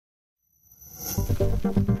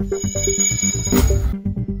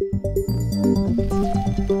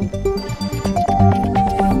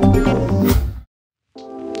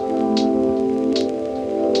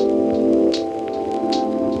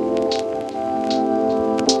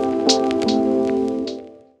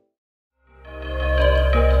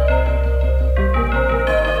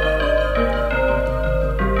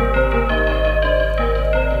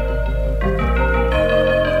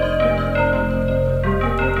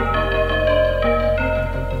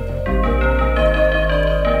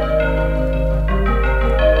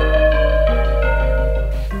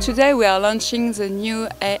Today we are launching the new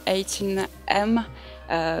A18-M,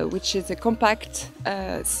 which is a compact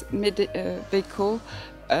vehicle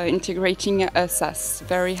integrating a SAS,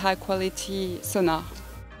 very high quality sonar.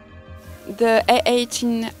 The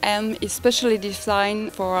A18-M is specially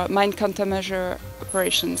designed for mine countermeasure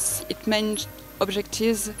operations. Its main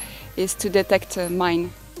objective is to detect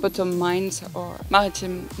mine, bottom mines or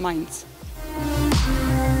maritime mines.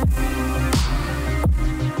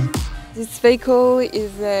 This vehicle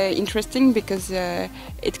is interesting because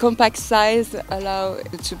its compact size allows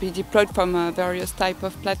it to be deployed from various types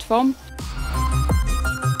of platforms.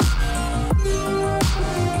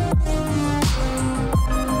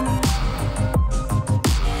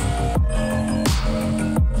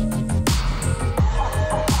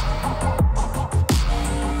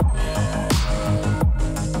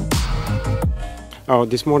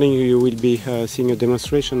 This morning you will be seeing a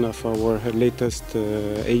demonstration of our latest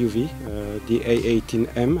AUV, the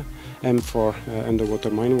A18-M, M for underwater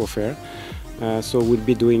mine warfare. So we'll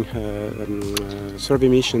be doing a survey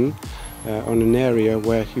mission on an area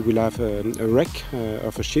where you will have a wreck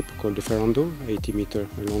of a ship called the Ferrando, 80-meter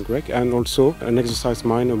long wreck, and also an exercise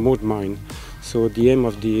mine, a mode mine. So the aim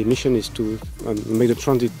of the mission is to make the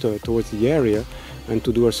transit towards the area and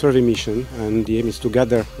to do a survey mission, and the aim is to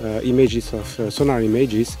gather images of sonar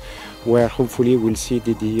images where hopefully we'll see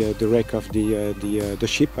the wreck of the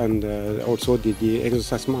ship and also the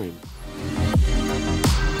exercise mine.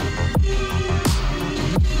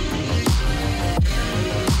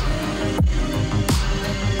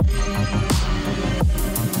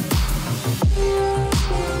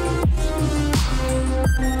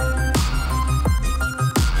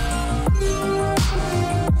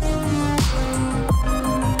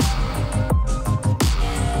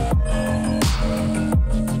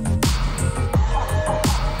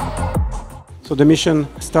 So the mission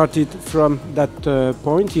started from that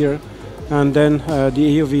point here, and then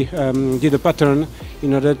the AUV did a pattern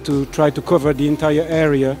in order to try to cover the entire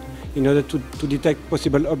area in order to detect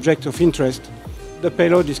possible objects of interest. The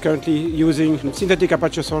payload is currently using synthetic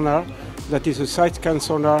aperture sonar, that is a side scan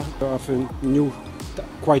sonar of a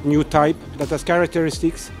quite new type that has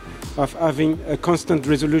characteristics of having a constant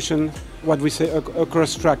resolution, what we say a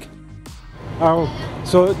cross track.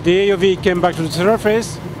 So the AUV came back to the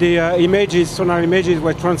surface. The sonar images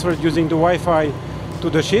were transferred using the Wi-Fi to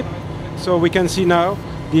the ship. So we can see now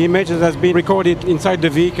the image that has been recorded inside the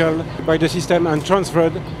vehicle by the system and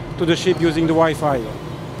transferred to the ship using the Wi-Fi.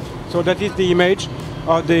 So that is the image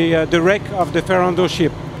of the wreck of the Ferrando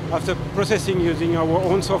ship. After processing using our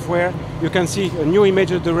own software, you can see a new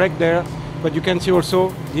image of the wreck there, but you can see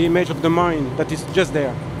also the image of the mine that is just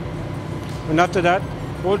there. And after that,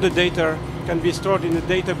 all the data can be stored in a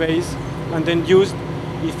database and then used.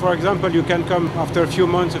 If, for example, you can come after a few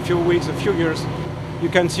months, a few weeks, a few years, you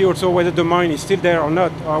can see also whether the mine is still there or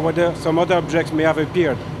not, or whether some other objects may have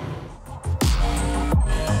appeared.